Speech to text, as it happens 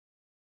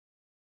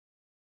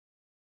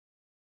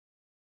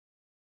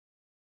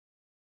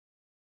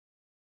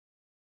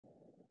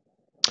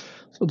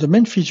So the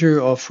main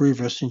feature of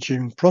reverse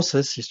engineering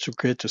process is to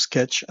create a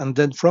sketch, and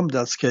then from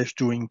that sketch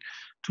to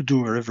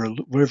do a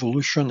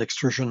revolution,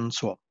 extrusion, and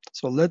so on.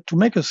 So to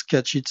make a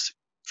sketch, it's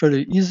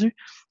fairly easy.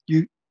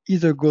 You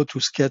either go to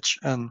sketch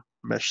and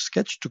mesh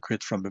sketch to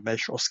create from a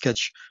mesh, or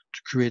sketch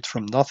to create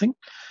from nothing.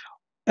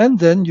 And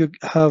then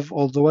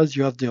otherwise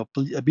you have the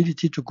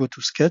ability to go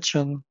to sketch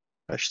and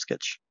mesh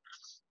sketch.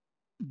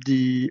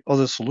 The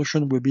other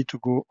solution will be to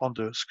go on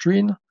the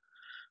screen,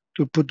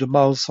 to put the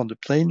mouse on the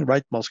plane,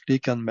 right mouse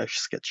click and mesh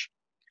sketch.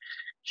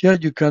 Here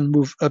you can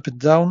move up and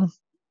down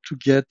to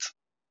get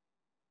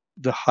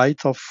the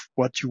height of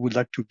what you would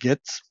like to get.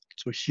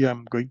 So here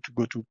I'm going to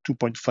go to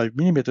 2.5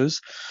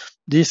 millimeters.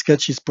 This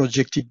sketch is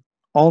projected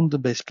on the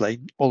base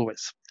plane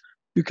always.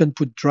 You can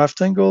put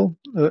draft angle,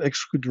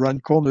 extrude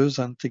round corners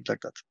and things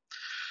like that.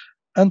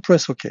 And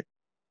press OK.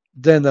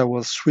 Then I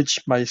will switch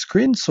my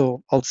screen,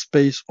 so Alt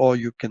space, or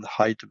you can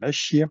hide the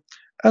mesh here,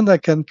 and I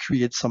can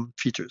create some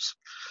features.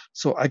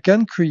 So I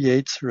can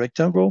create a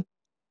rectangle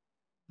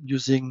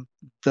using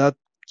that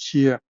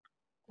here,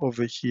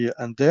 over here,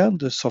 and there.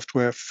 The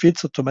software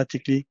fits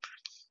automatically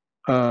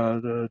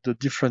the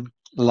different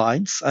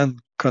lines and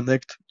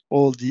connect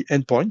all the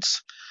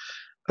endpoints.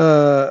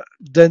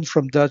 Then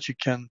from that you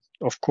can,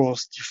 of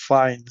course,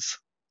 define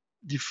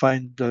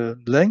the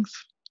length.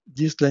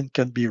 This length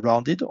can be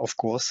rounded, of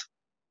course,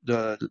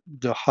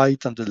 the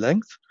height and the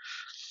length.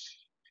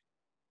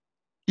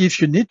 If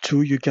you need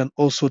to, you can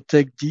also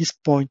take this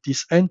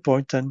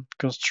endpoint, and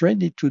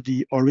constrain it to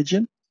the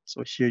origin.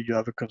 So here you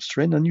have a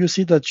constraint, and you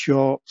see that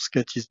your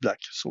sketch is black,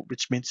 so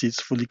which means it's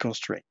fully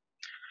constrained.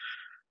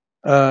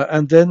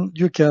 And then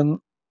you can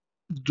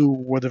do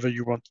whatever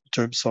you want in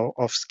terms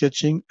of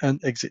sketching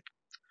and exit.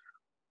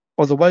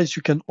 Otherwise,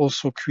 you can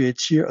also create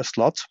here a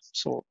slot.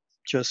 So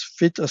just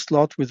fit a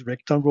slot with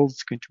rectangle,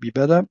 it's going to be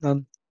better,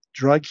 and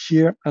drag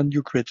here and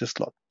you create a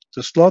slot.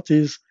 The slot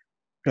is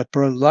got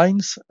parallel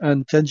lines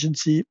and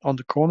tangency on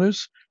the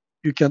corners.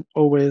 You can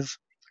always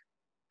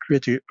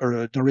create a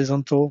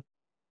horizontal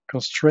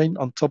constraint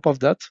on top of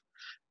that,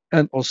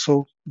 and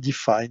also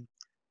define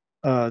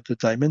the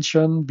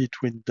dimension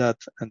between that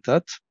and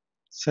that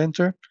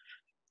center,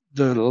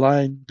 the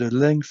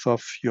length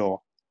of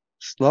your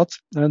slot,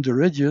 and the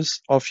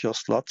radius of your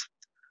slot,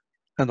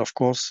 and of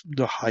course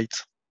the height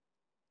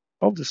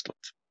of the slot.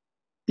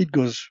 It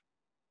goes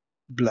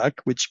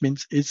black, which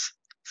means it's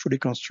fully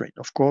constrained.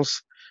 Of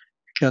course,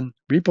 you can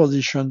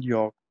reposition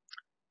your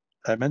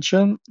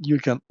dimension. You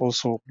can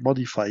also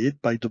modify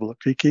it by double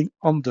clicking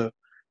on the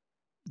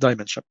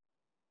dimension.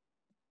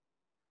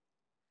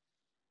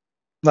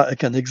 Now I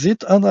can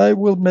exit, and I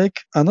will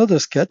make another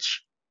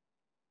sketch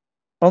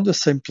on the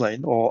same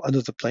plane or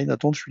another plane. I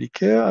don't really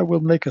care. I will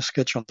make a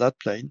sketch on that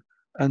plane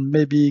and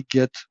maybe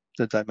get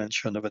the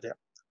dimension over there.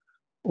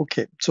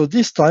 Okay, so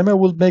this time I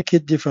will make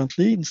it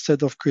differently.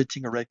 Instead of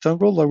creating a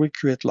rectangle, I will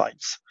create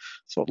lines.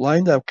 So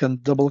line, I can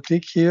double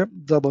click here,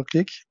 double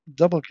click,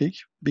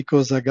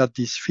 because I got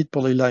this fit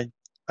polyline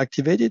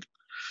activated.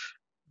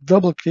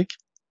 Double click,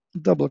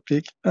 and double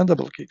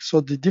click. So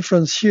the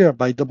difference here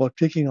by double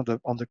clicking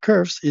on the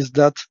curves is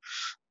that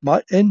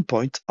my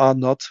endpoints are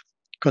not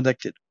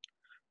connected.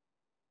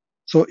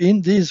 So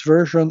in this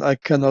version, I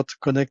cannot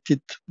connect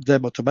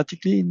them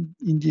automatically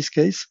in this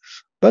case,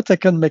 but I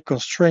can make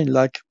constraint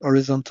like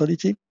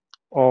horizontality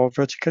or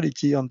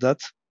verticality on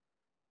that.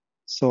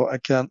 So I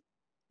can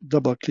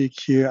double click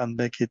here and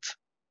make it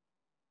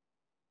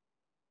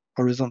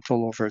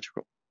horizontal or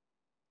vertical.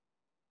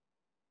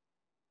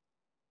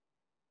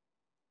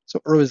 So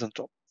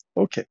horizontal.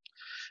 Okay.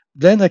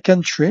 Then I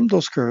can trim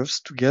those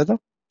curves together.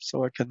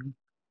 So I can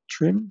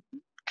trim,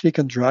 click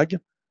and drag.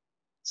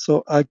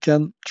 So I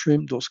can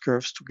trim those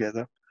curves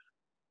together.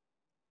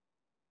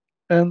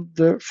 And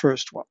the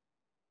first one.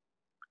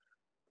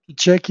 To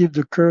check if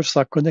the curves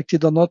are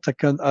connected or not, I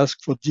can ask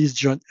for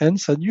disjoint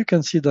ends, and you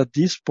can see that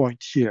this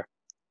point here,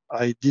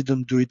 I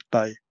didn't do it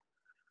by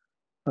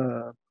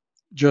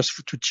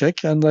just to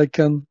check, and I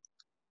can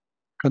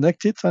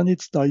connect it, and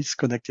it's now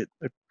connected.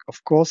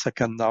 Of course, I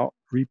can now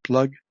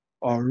replug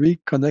or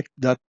reconnect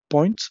that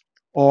point,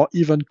 or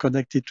even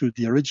connect it to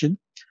the origin,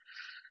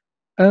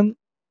 and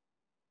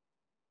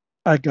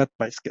I got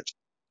my sketch.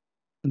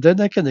 And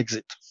then I can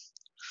exit.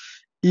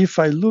 If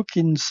I look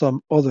in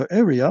some other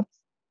area,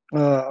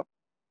 I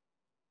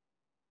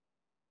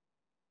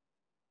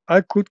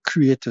could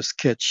create a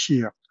sketch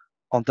here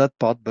on that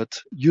part, but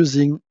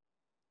using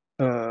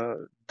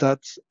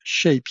that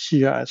shape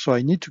here. So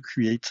I need to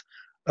create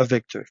a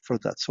vector for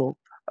that. So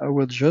I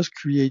will just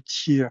create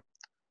here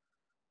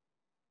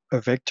a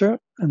vector,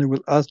 and I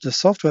will ask the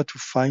software to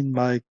find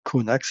my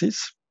cone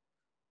axis,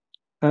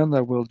 and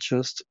I will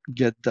just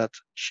get that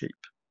shape.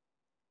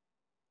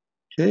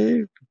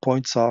 Okay,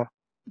 points are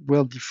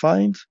well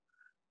defined,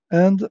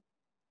 and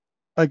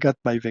I got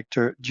my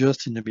vector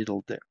just in the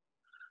middle there.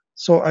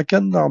 So I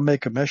can now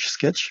make a mesh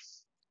sketch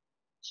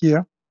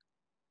here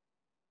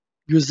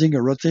using a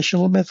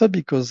rotational method,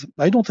 because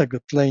I don't have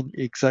the plane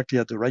exactly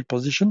at the right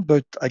position,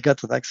 but I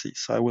got an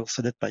axis. So I will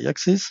select my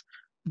axis,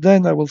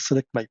 then I will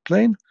select my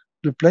plane.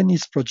 The plane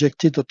is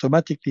projected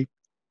automatically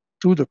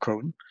to the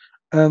cone,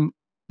 and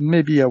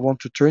maybe I want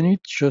to turn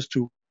it just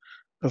to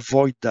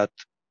avoid that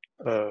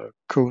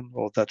cone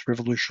or that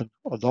revolution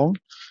along.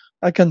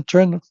 I can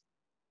turn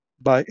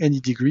by any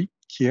degree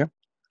here,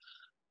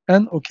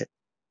 and OK.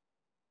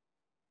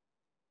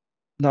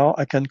 Now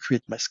I can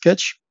create my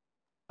sketch.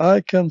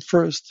 I can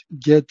first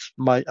get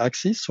my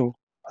axis, so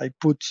I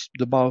put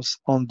the mouse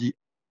on the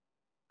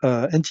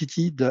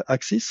entity, the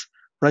axis,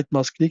 right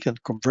mouse click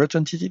and convert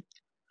entity.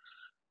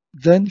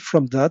 Then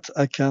from that,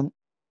 I can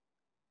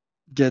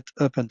get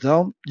up and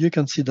down. You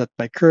can see that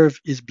my curve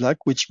is black,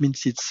 which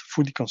means it's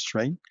fully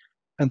constrained.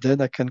 And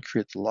then I can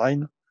create a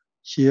line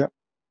here,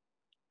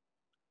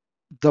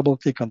 double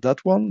click on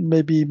that one,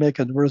 maybe make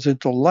a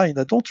horizontal line.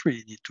 I don't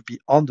really need to be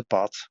on the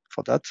part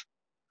for that.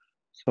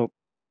 So,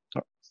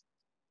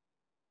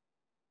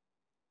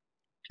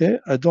 okay,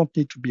 I don't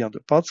need to be on the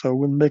part, so I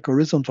will make a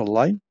horizontal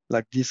line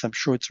like this. I'm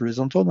sure it's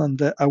horizontal, and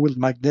then I will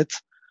magnet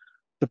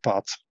the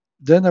part.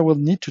 Then I will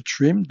need to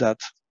trim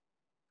that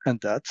and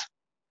that.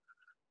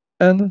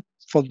 And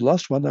for the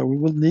last one, I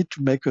will need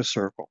to make a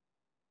circle.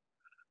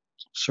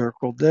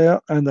 Circle there,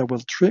 and I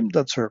will trim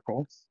that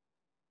circle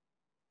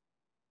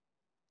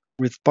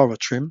with power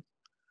trim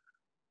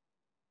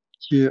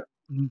here,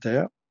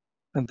 there,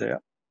 and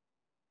there,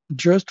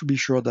 just to be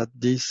sure that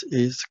this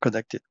is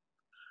connected.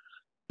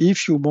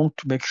 If you want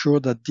to make sure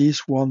that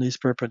this one is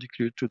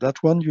perpendicular to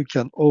that one, you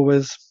can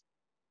always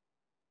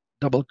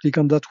double click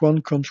on that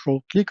one,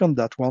 control click on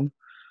that one,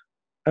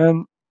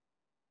 and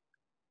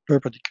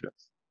perpendicular.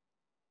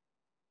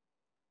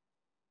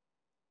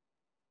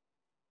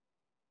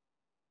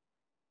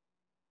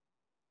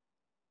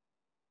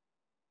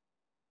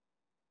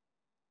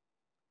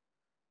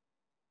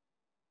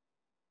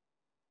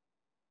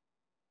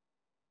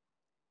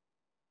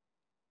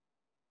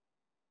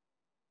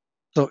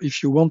 So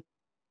if you want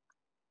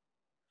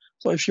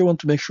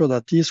to make sure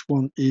that this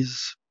one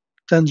is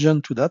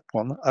tangent to that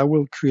one, I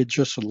will create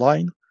just a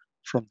line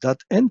from that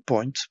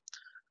endpoint,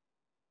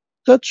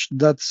 touch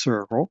that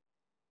circle,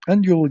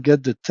 and you will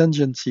get the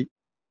tangency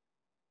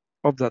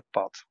of that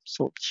part.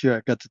 So here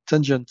I got the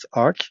tangent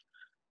arc,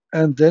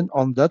 and then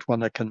on that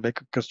one I can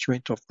make a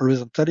constraint of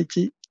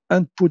horizontality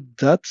and put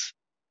that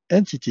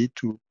entity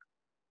to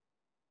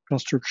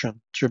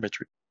construction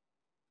geometry.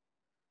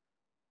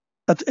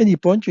 At any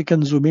point you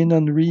can zoom in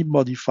and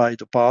re-modify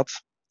the part,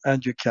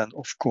 and you can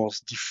of course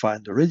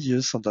define the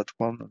radius on that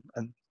one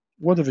and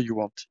whatever you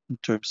want in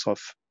terms of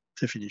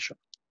definition.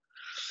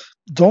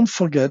 Don't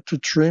forget to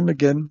trim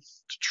again,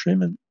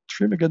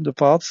 the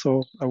part.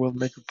 So I will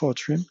make a power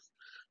trim,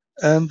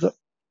 and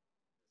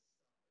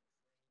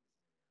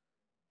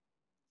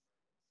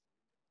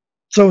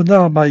so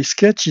now my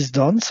sketch is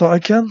done. So I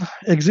can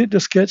exit the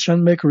sketch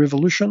and make a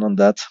revolution on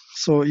that.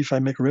 So if I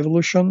make a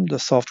revolution, the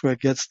software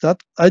gets that.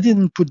 I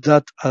didn't put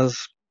that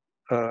as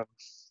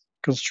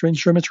constraint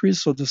geometry,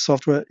 so the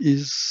software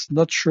is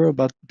not sure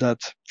about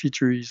that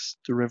feature is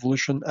the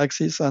revolution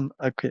axis, and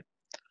okay.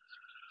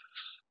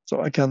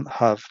 So I can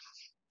have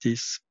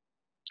this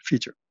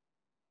feature.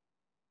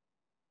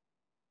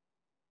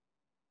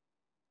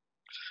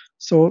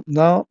 So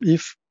now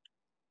if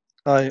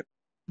I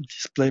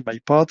display my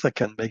part, I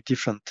can make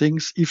different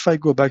things. If I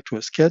go back to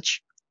a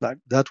sketch like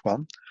that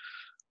one,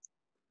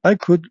 I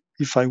could,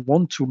 if I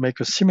want to make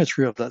a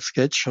symmetry of that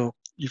sketch, so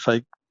if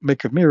I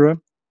make a mirror,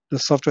 the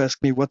software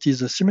asks me what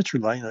is the symmetry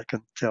line. I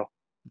can tell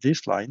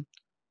this line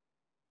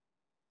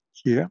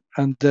here,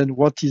 and then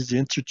what is the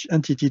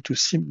entity to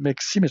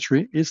make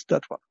symmetry is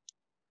that one.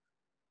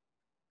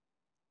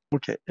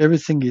 Okay,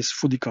 everything is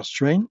fully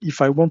constrained.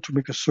 If I want to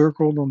make a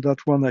circle on that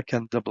one, I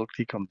can double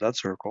click on that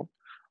circle,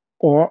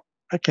 or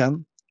I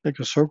can make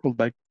a circle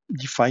by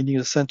defining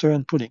a center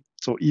and pulling.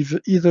 So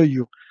either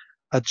you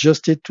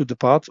adjust it to the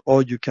part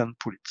or you can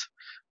pull it.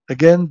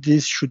 Again,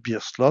 this should be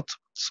a slot.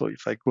 So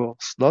if I go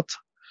slot,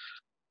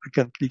 I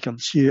can click on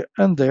here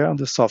and there, and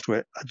the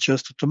software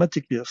adjusts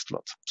automatically a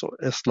slot. So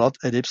a slot,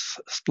 ellipse,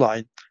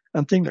 spline,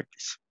 and things like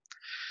this.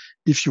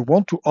 If you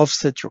want to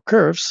offset your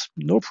curves,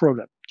 no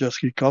problem. Just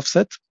click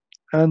offset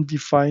and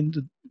define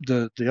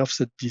the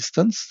offset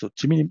distance, so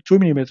 2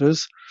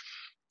 millimeters,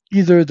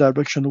 either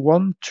direction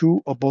 1,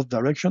 2, or both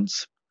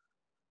directions,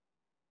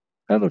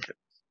 and okay.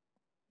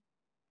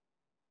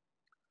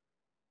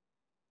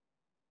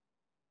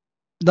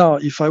 Now,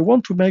 if I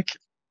want to make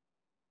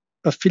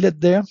a fillet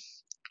there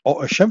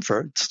or a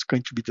chamfer, it's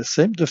going to be the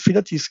same. The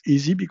fillet is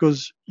easy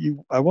because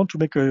I want to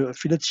make a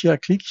fillet here. I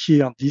click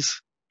here on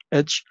this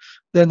edge,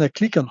 then I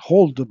click and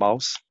hold the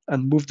mouse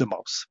and move the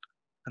mouse.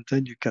 And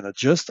then you can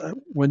adjust.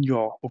 When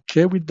you're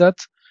okay with that,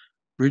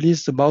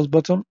 release the mouse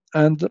button,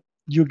 and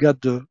you get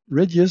the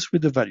radius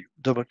with the value.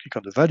 Double click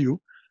on the value,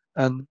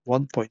 and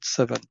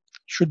 1.7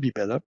 should be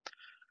better,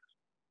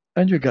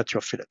 and you get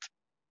your fillet.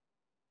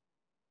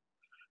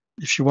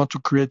 If you want to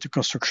create a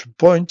construction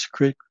point,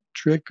 create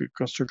a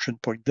construction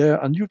point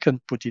there, and you can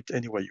put it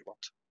anywhere you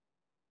want.